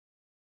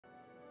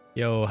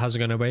Yo, how's it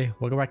going, everybody?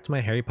 Welcome back to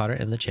my Harry Potter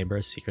and the Chamber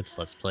of Secrets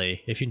Let's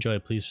Play. If you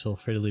enjoyed, please feel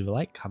free to leave a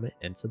like, comment,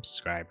 and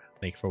subscribe.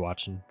 Thank you for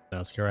watching. Now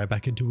let's get right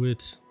back into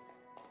it.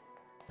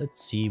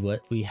 Let's see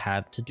what we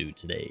have to do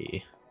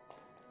today.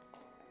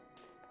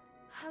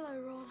 Hello,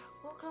 Ron.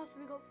 What class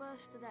have we got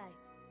first today?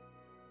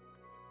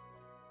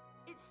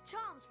 It's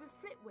Charms with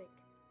Flitwick.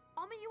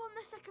 I'll meet you on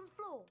the second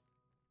floor.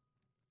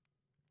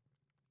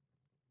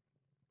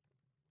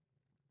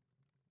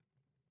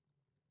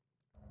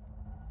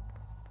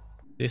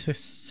 Is this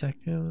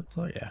second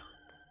floor? Yeah.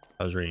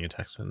 I was reading a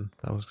text when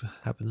that was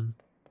happening.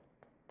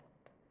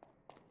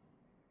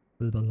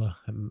 Blah, blah, blah.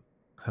 I'm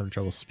having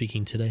trouble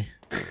speaking today.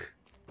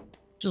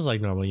 Just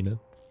like normal, you know.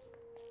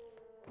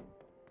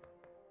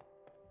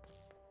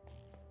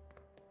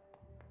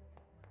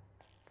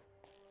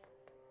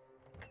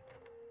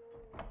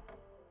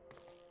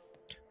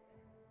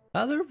 The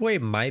other way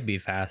might be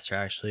faster,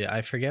 actually.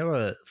 I forget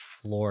what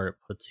floor it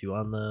puts you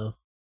on, though.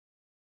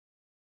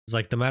 It's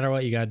like no matter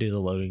what, you gotta do the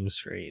loading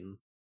screen,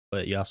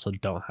 but you also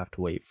don't have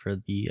to wait for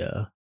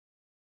the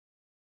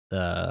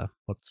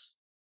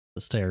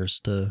stairs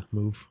to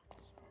move.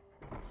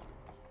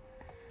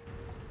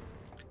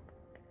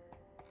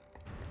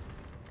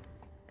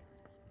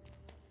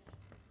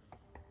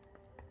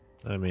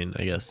 I mean,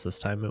 I guess this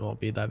time it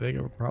won't be that big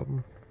of a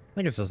problem.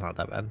 I guess it's not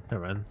that bad.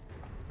 Never mind.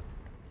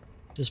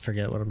 Just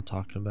forget what I'm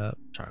talking about.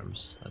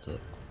 Charms. That's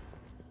it.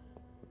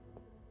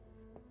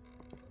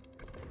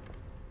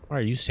 Why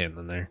are you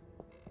standing there?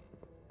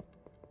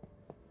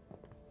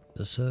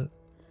 Is this it?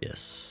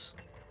 Yes.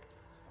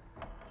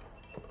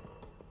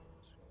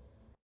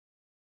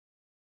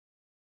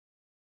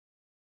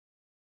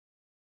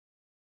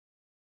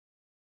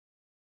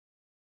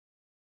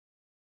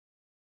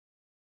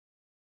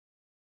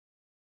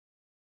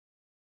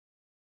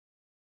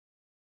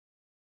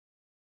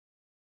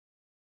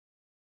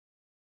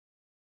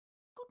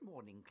 Good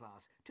morning,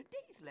 class.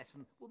 Today's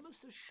lesson will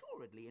most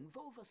assuredly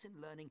involve us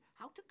in learning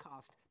how to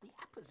cast the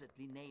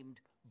appositely named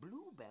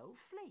Bluebell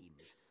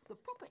Flames. The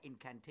proper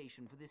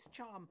incantation for this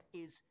charm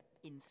is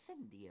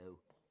Incendio.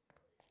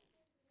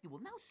 You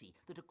will now see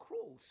that a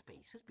crawl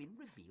space has been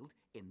revealed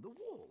in the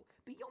wall.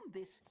 Beyond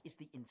this is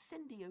the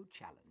Incendio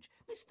challenge.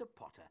 Mr.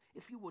 Potter,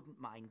 if you wouldn't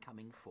mind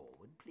coming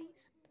forward,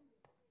 please.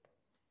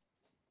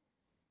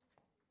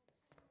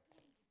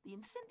 The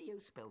Incendio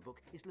spellbook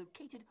is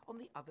located on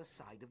the other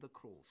side of the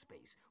crawl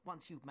space.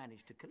 Once you've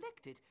managed to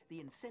collect it,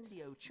 the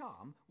Incendio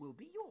charm will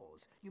be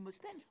yours. You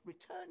must then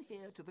return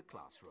here to the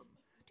classroom.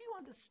 Do you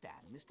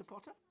understand, Mr.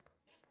 Potter?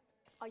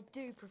 I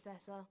do,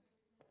 Professor.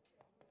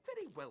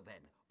 Very well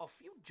then, off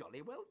you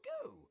jolly well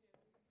go.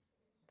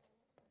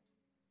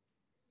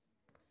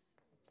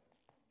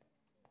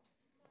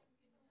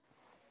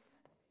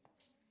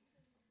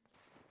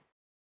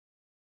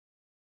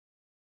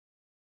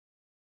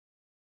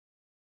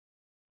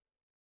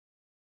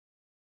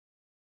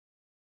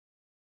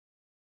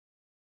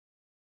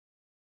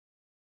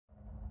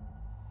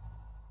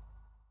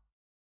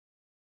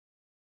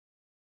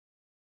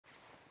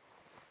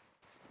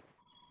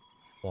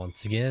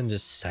 Once again,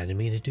 just sending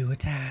me to do a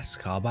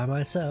task all by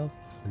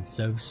myself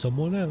instead of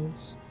someone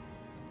else.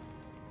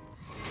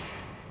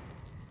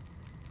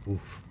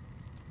 Oof.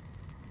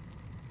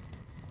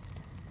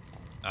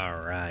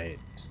 All right.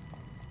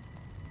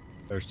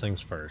 First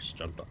things first.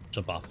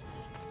 Jump off.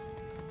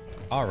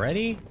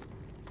 Already?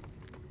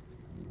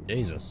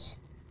 Jesus.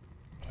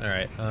 All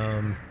right.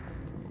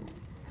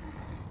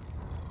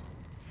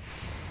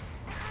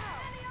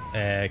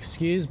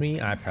 Excuse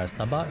me. I pressed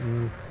the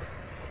button.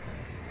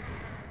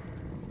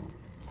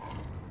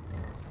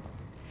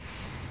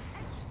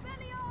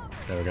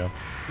 There we go.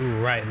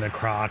 Ooh, right in the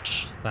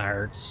crotch. That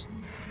hurts.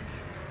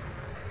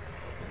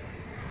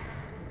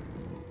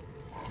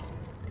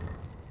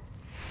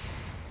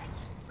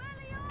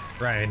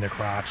 Right in the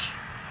crotch.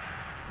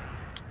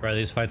 Bro,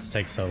 these fights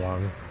take so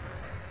long.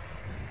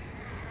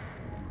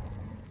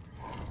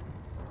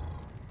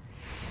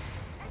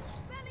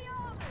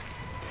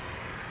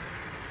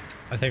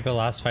 I think the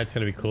last fight's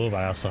gonna be cool, but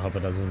I also hope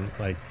it doesn't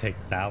like take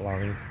that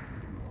long.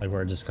 Like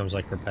where it just comes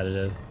like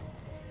repetitive.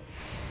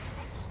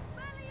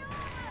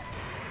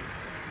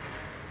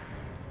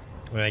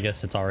 I mean, I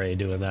guess it's already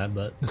doing that,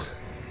 but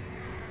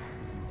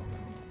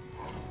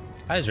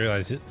I just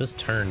realized this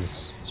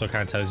turns, so it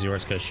kind of tells you where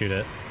it's gonna shoot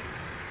it.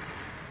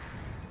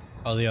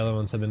 All the other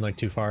ones have been like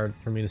too far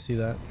for me to see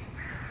that.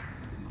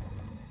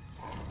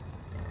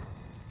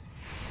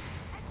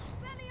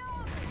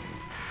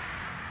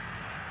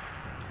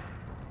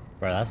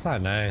 Bro, that's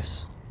not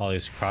nice. All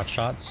these crotch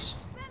shots.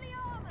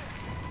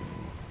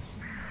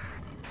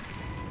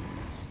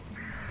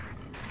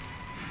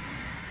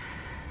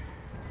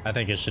 I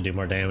think it should do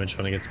more damage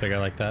when it gets bigger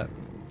like that.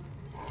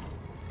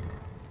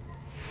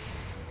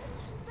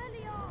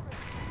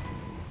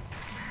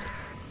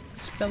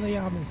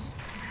 Expelliarmus.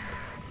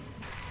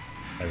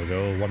 There we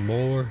go, one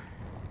more.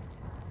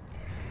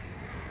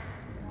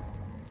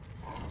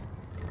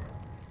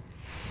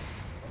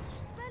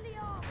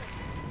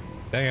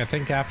 Dang, I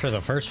think after the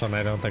first one,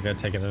 I don't think I'd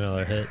taken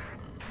another hit.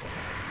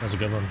 That was a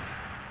good one.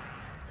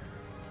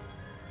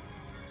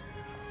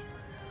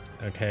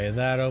 Okay,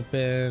 that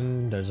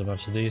open. There's a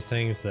bunch of these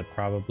things that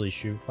probably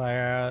shoot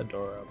fire out.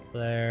 Door up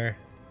there.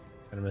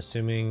 And I'm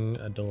assuming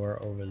a door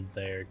over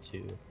there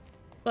too.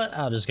 But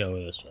I'll just go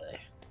this way.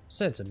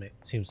 Since it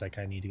seems like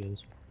I need to go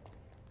this way.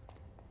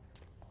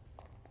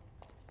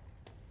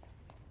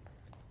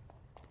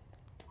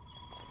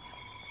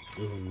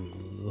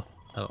 Ooh,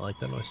 I don't like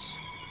that noise.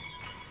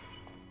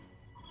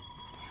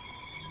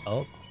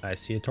 Oh, I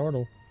see a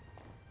turtle.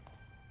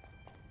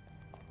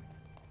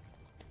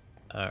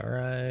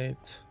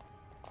 Alright.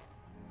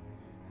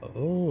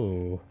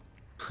 Oh.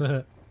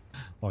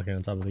 Walking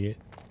on top of the gate.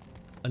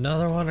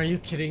 Another one? Are you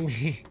kidding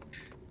me?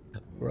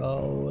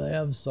 Bro, I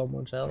have so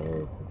much health.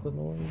 It's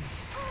annoying.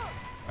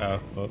 Oh,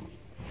 oops.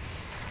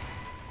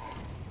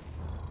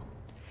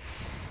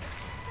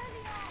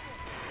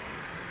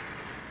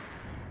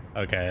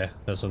 Okay,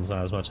 this one's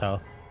not as much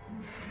health.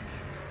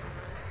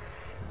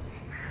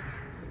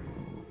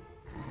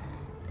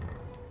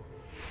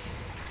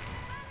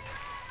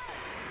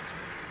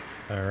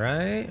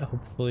 Alright,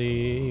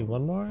 hopefully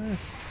one more.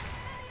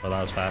 Oh,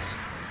 that was fast.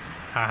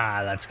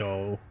 Haha, let's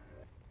go.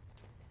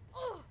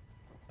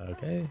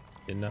 Okay,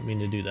 did not mean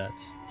to do that.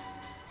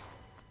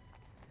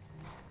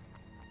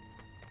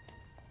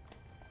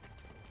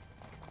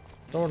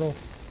 Turtle.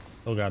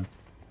 Oh god.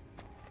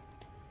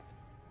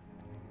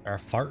 They're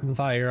farting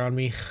fire on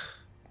me.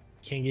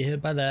 Can't get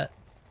hit by that.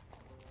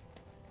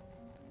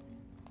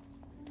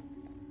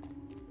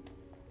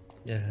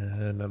 Yeah,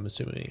 and I'm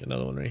assuming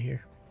another one right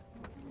here.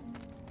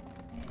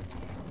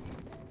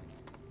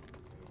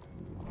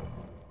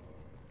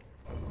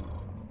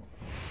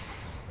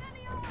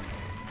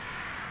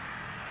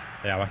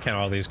 Yeah, why can't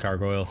all these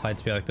gargoyle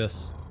fights be like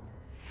this?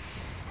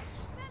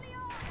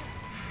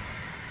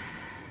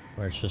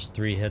 Where it's just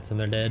 3 hits and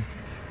they're dead.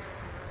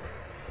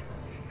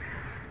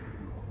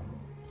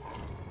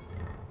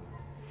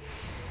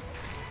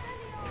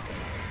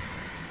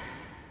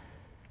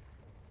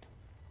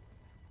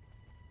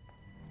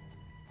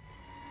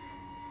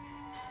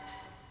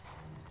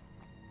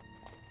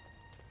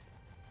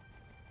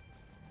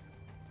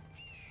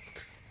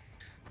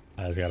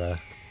 I just got a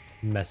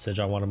message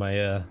on one of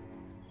my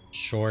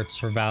shorts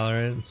for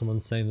Valorant.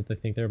 Someone's saying that they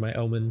think they're my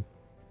Omen.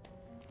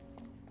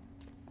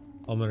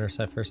 Omen or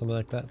Cypher or something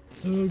like that.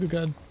 Oh good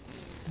god.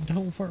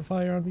 Don't fart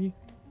fire on me.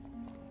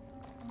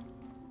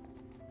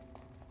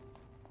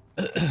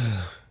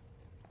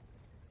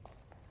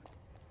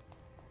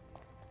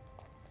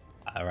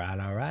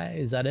 Alright.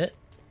 Is that it?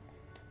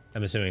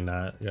 I'm assuming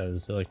not,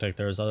 because it looked like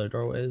there was other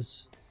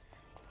doorways.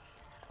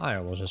 I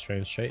almost just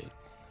ran straight.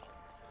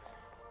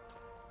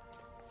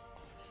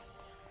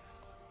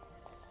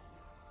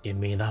 Give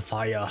me the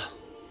fire.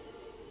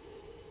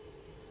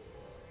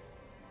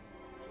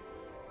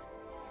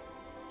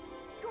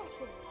 Got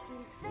it. The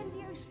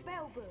Incendio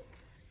spellbook.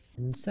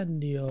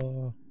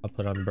 Incendio. I'll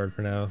put on the bird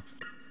for now.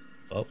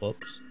 Oh,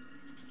 whoops.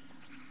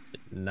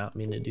 Did not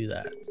mean to do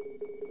that.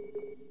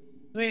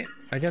 I mean,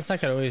 I guess I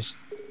could always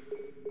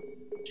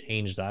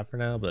change that for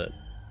now, but...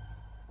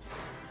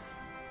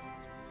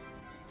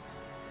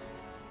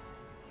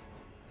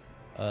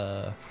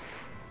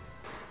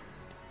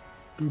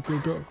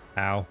 Go.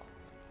 Ow.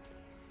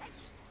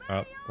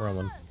 Oh, wrong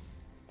one.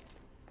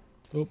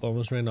 Oh,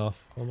 almost ran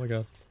off. Oh my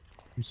god.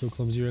 I'm so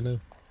clumsy right now.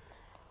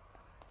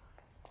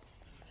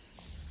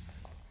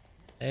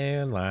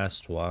 And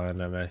last one,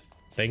 and I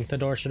think the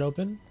door should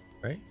open,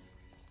 right?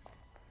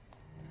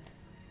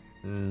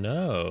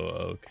 No,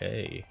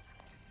 okay.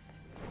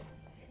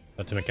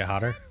 But to make it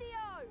hotter?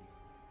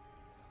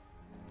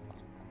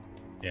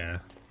 Yeah.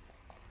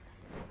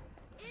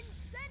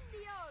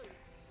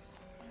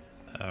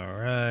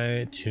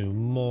 Alright, 2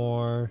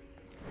 more.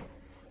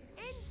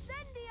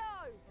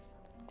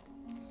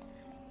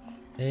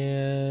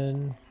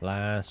 And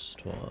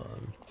last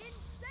one.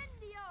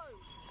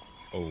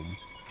 Boom.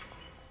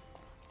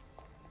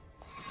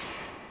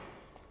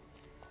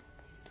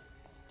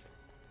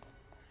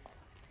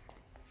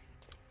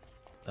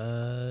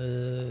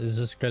 Is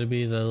this gonna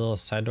be the little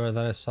side door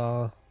that I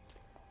saw?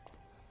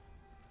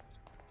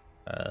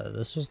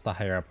 This was the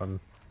higher up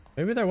one.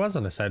 Maybe there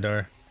wasn't a side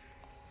door.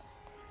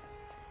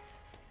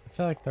 I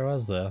feel like there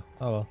was though.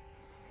 Oh well.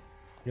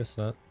 I guess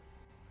not.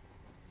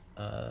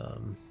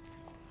 I'm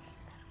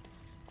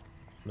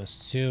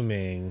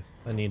assuming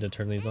I need to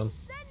turn these on.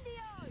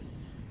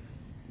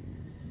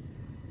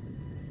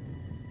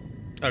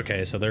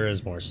 Okay, so there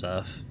is more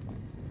stuff.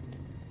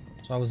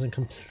 So I wasn't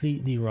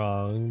completely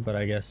wrong, but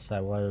I guess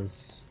I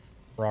was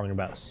wrong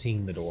about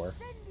seeing the door.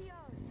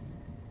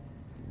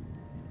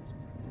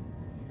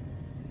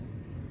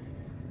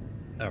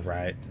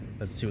 Alright,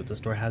 let's see what this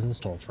door has in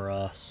store for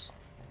us.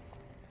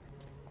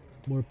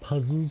 More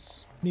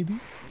puzzles, maybe?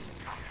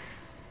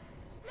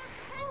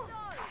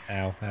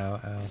 Ow, ow,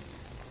 ow.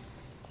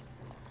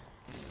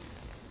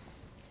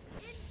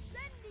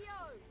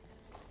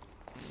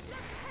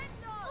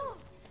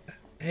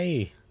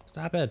 Hey,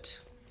 stop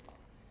it.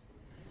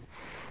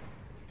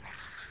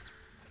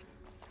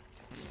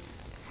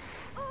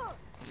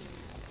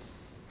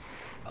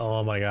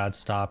 Oh my god,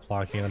 stop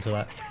locking onto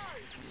that.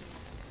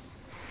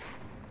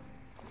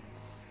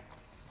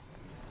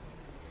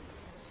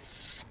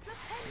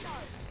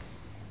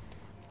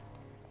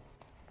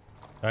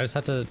 I just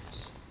have to...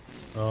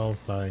 Oh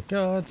my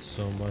god,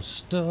 so much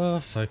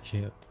stuff. I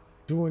can't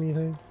do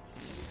anything.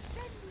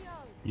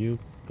 You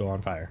go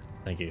on fire.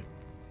 Thank you.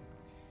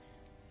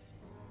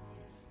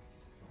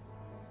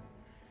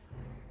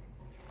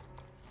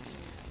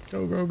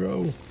 Go, go,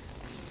 go.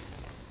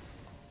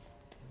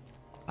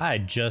 I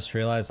just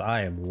realized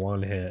I am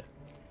one hit.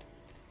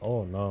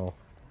 Oh no.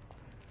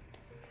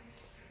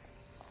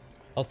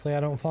 Hopefully I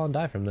don't fall and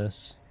die from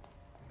this.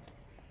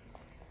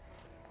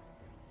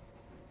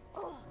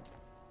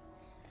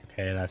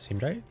 Okay, that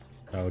seemed right.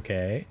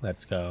 Okay,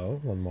 let's go.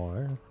 One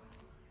more.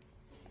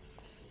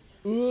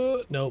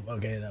 Nope.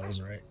 Okay, that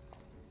wasn't right.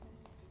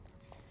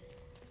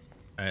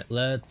 Alright,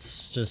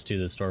 let's just do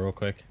this door real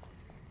quick.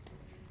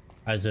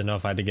 I just didn't know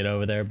if I had to get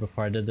over there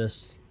before I did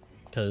this,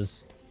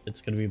 because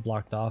it's going to be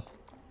blocked off.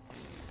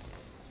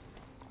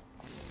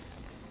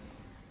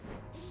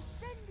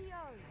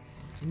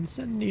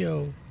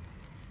 Incendio.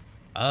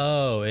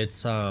 Oh,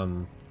 it's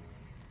this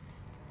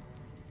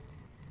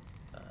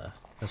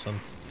one.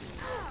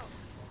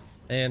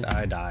 And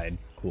I died.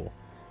 Cool.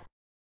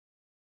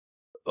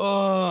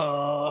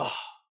 Oh,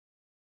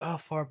 how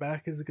far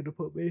back is it gonna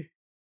put me?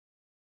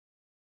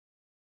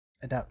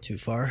 I doubt too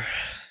far.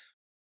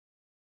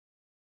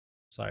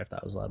 Sorry if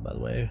that was loud, by the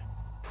way.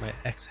 My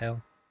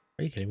exhale.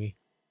 Are you kidding me?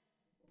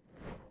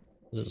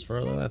 Is this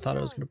further than I thought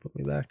it was gonna put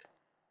me back?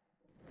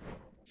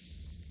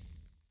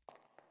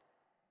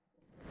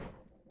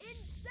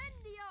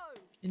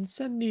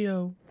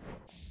 Incendio!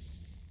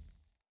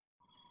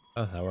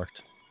 Oh, that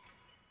worked.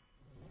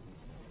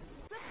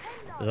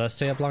 Does that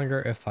stay up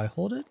longer if I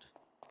hold it?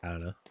 I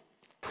don't know.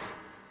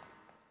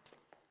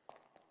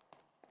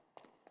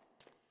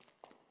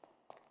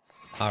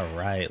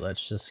 Alright,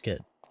 let's just get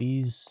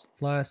these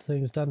last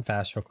things done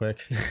fast real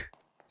quick.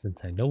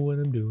 Since I know what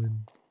I'm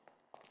doing.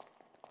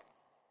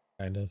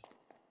 Kind of.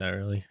 Not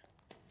really.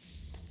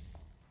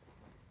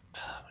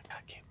 Oh my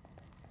god, game.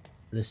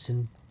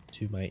 Listen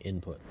to my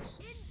inputs.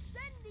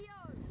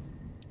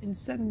 Incendio!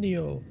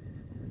 Incendio!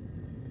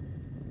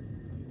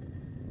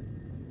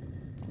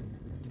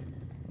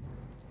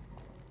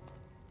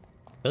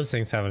 Those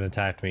things haven't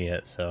attacked me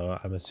yet, so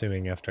I'm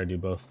assuming after I do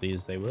both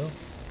these, they will.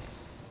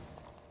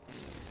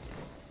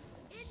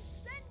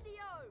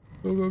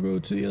 Go, go, go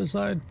to the other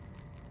side.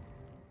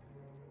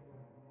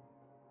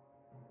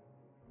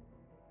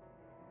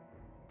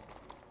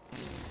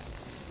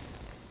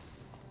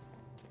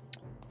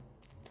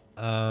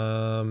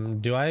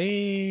 Do I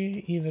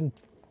even...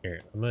 Here,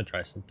 I'm gonna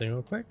try something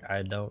real quick.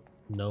 I don't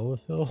know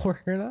if it'll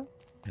work or not.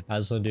 I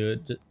just want to do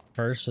it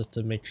first just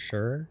to make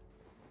sure.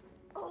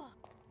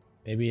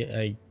 Maybe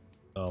I...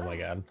 Oh my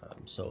god,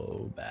 I'm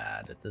so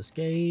bad at this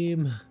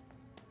game.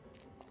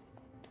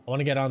 I want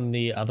to get on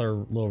the other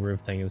little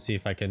roof thing and see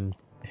if I can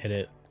hit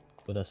it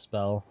with a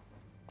spell.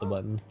 The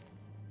button.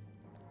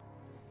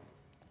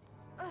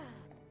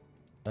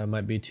 That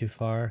might be too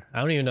far.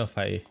 I don't even know if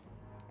I...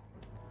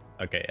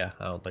 Okay, yeah,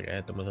 I don't think I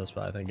hit them with a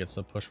spell. I think it's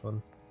a push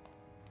one.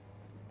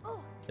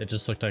 It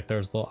just looked like there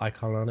was a little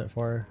icon on it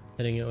for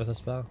hitting it with a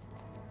spell.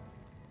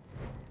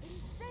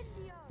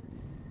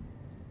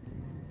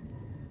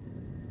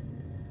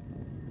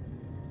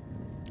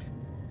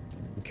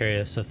 I'm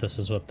curious if this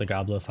is what the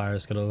Goblet Fire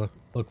is gonna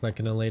look like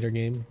in a later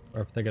game,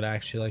 or if they're gonna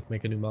actually like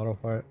make a new model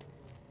for it.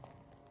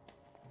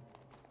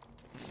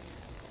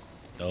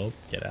 Nope,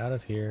 get out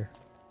of here.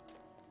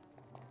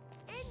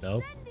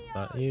 Nope,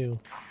 not you.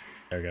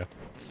 There we go.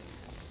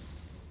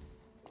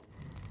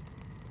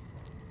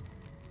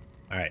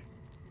 Alright.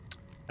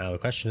 Now the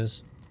question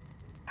is,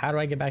 how do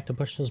I get back to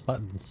push those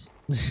buttons?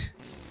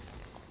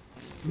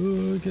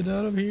 Ooh, get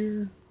out of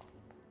here.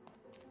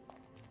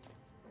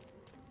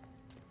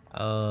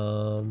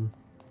 I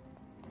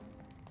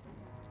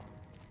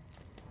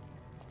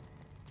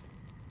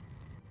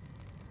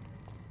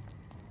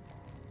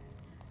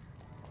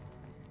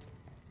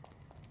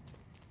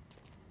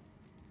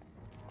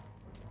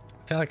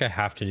feel like I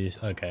have to do...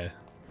 Okay.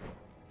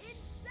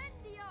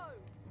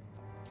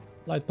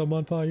 Light them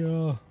on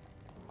fire.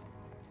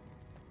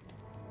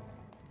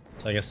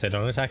 So I guess they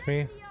don't attack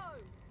me.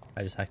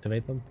 I just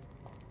activate them.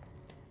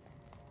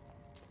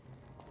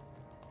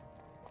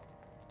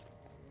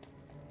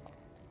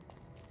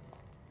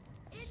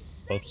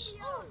 Oops.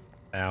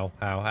 Ow,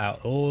 ow, ow.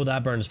 Oh,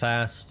 that burns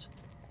fast.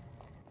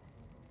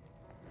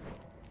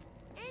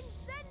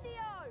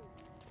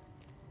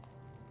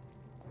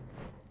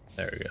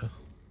 There we go.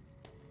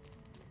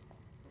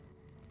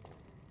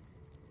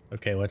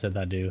 Okay, what did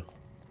that do?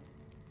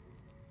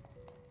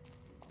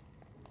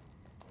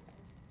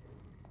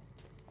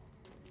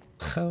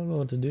 I don't know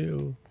what to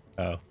do.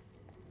 Oh.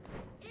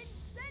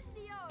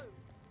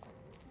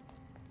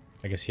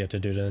 I guess you have to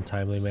do it in a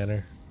timely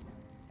manner.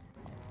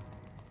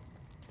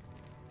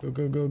 Go,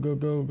 go, go, go,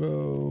 go,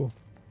 go.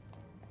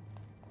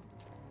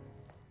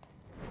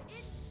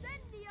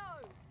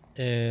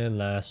 And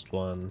last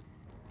one.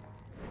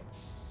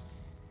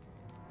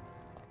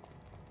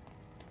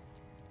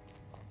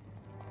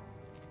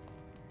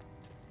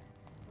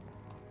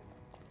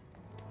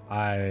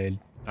 I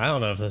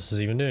don't know if this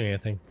is even doing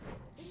anything.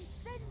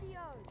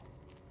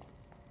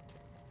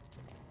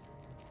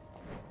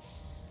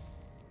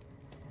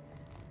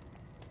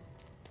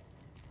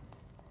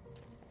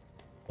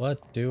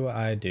 What do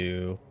I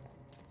do?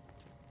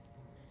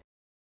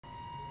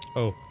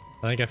 Oh,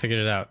 I think I figured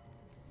it out.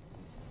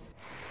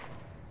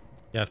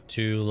 You have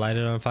to light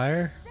it on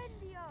fire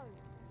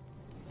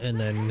and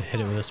then hit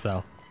it with a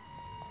spell.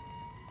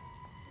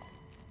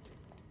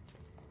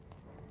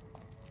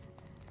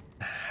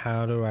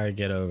 How do I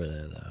get over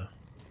there though?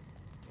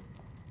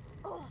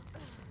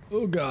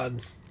 Oh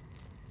god.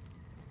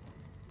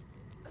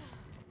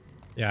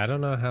 Yeah, I don't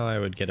know how I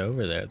would get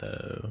over there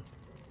though.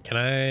 Can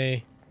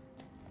I?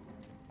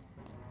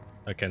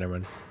 Okay, never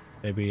mind.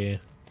 Maybe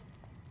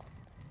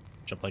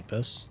jump like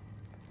this.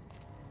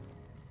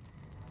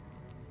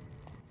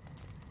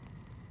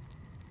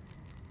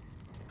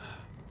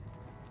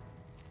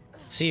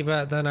 See,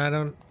 but then I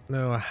don't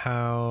know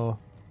how.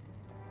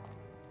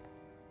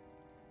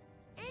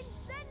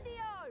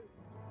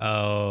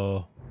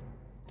 Oh.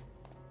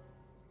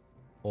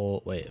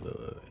 Oh, wait.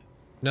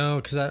 No,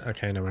 because I...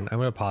 Okay, never mind. I'm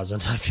going to pause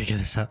until I figure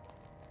this out.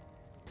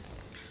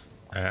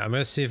 Alright, I'm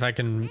going to see if I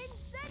can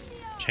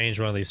change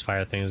one of these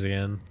fire things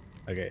again.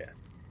 Okay,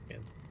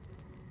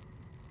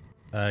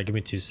 yeah. Give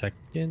me 2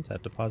 seconds. I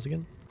have to pause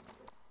again.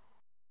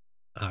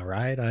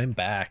 Alright, I'm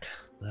back.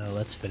 Now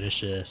let's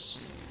finish this.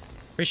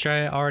 Pretty sure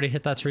I already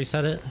hit that to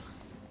reset it.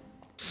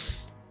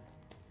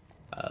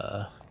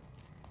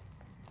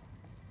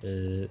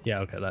 Yeah,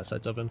 okay, that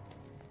side's open.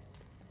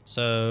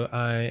 So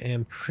I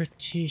am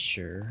pretty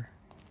sure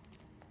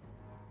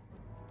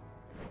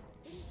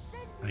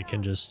I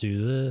can just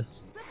do this.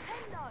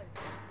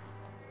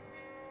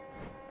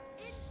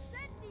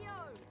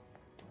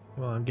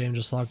 Come on, game,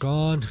 just lock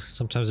on.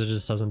 Sometimes it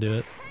just doesn't do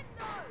it.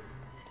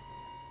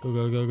 Go,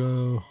 go, go,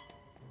 go.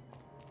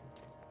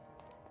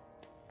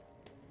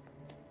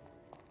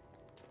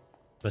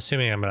 I'm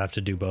assuming I'm gonna have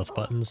to do both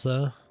buttons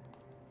though.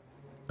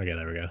 Okay,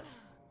 there we go.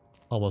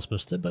 Almost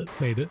missed it, but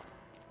made it.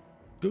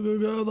 Go, go,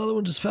 go. The other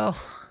one just fell.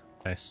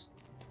 Nice.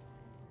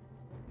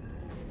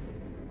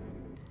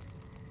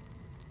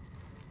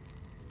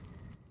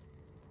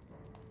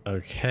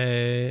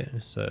 Okay,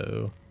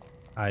 so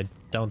I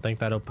don't think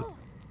that opened.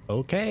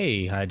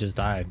 Okay, I just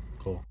died.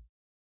 Cool.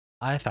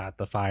 I thought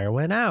the fire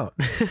went out.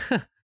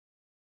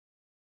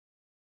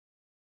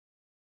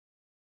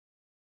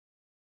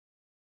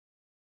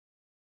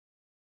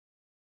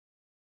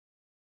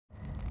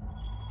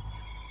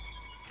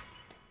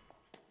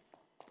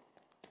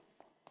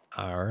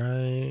 All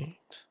right.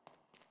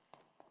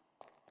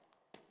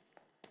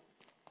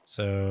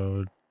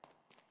 So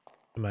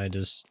am I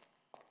just...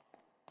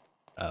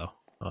 Oh,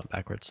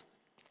 backwards.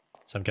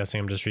 So I'm guessing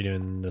I'm just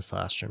redoing this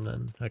last room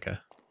then. Okay.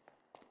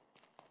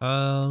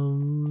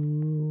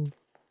 And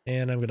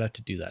I'm gonna have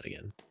to do that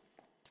again.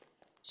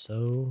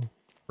 So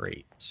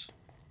great.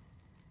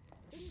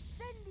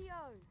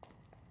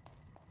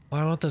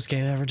 Why won't this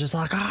game ever just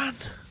lock on?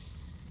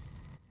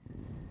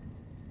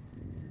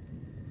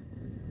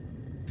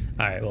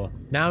 Alright, well,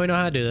 now we know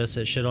how to do this.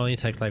 It should only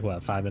take like,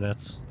 what, 5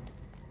 minutes?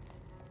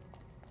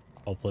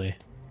 Hopefully.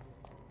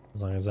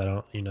 As long as I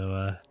don't, you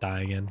know,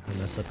 die again or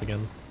mess up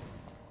again.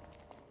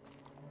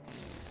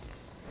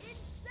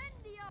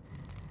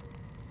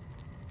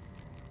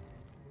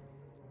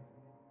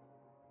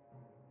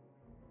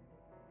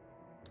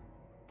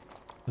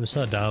 I'm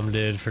so dumb,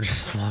 dude, for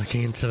just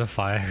walking into the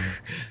fire.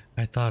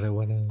 I thought it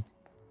went out.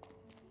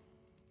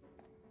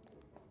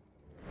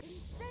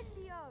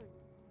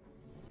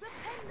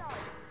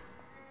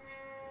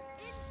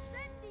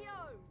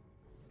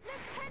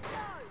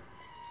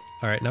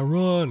 Alright, now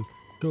run!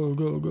 Go,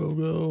 go, go,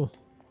 go.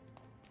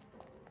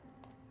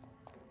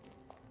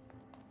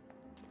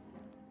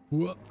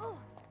 What?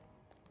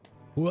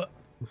 What?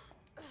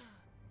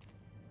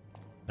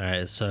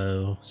 Alright,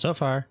 so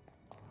far,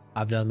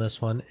 I've done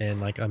this one in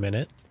like a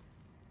minute.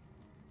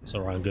 So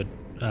we're on good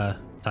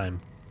time.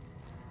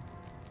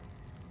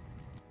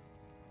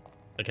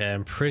 Okay,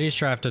 I'm pretty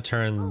sure I have to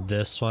turn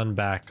this one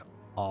back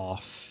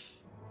off.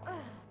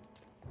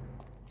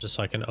 Just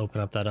so I can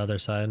open up that other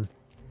side.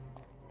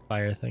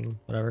 Fire thing,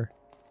 whatever.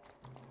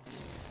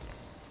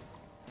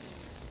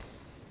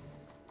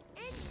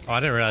 Oh,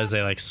 I didn't realize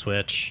they like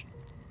switch.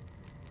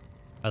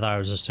 I thought I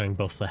was just turning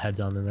both the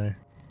heads on in there.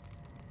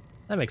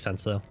 That makes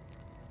sense though.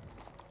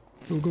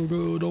 Go, go,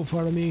 go, don't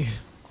follow me.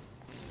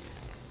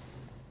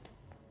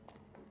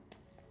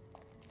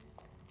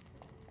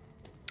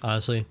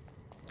 Honestly,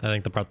 I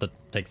think the part that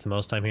takes the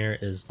most time here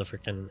is the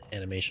freaking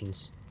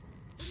animations.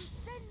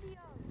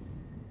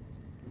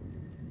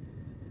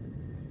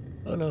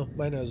 Oh no,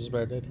 my nose is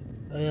burning.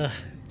 Feel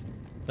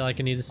like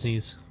I need to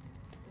sneeze.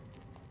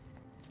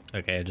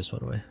 Okay, I just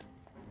went away.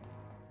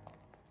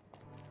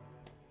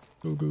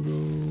 Go, go,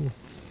 go.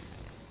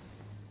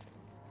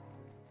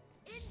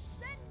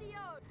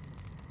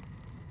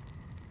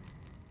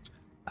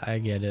 I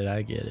get it,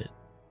 I get it.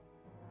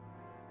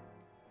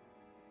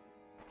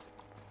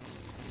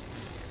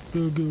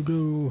 Go, go,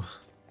 go.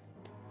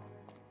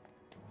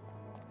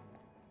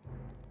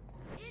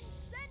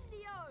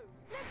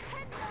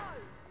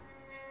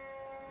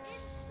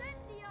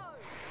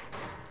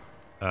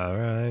 All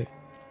right.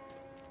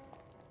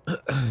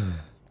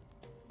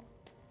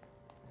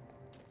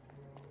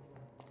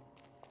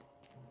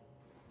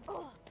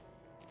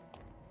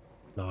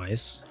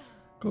 Nice.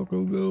 Go,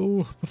 go,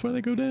 go. Before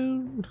they go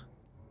down.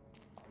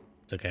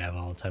 It's okay, I have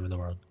all the time in the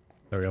world.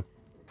 There we go.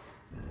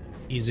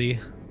 Easy.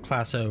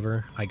 Class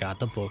over. I got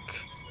the book.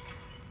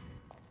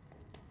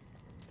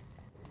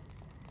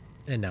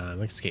 And now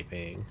I'm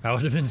escaping. I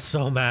would have been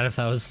so mad if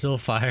that was still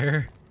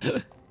fire.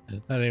 I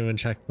didn't even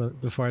check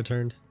before I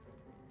turned.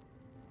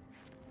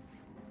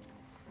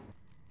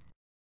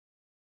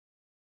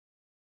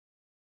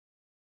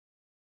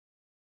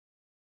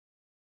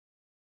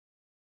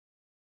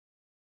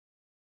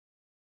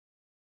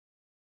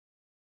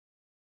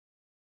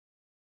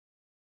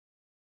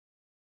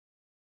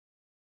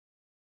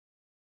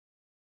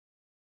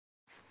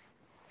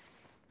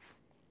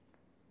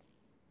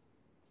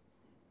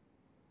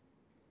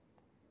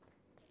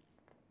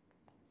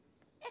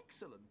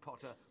 Excellent,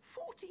 Potter.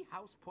 40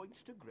 house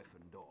points to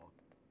Gryffindor.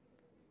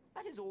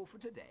 That is all for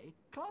today.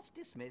 Class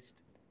dismissed.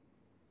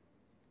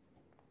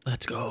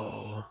 Let's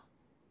go.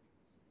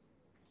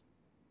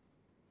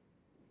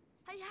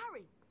 Hey,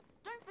 Harry,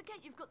 don't forget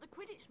you've got the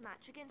Quidditch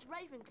match against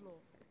Ravenclaw.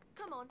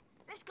 Come on,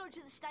 let's go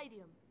to the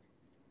stadium.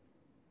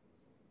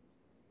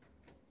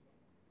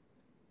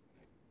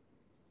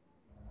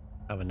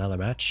 Have another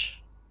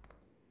match.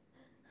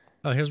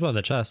 Oh, here's one of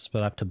the chests,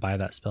 but I have to buy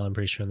that spell, I'm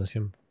pretty sure, in this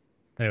game.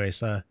 Anyways,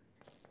 that'll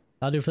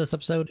do for this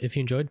episode. If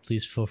you enjoyed,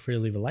 please feel free to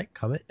leave a like,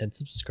 comment, and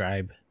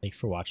subscribe. Thank you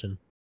for watching.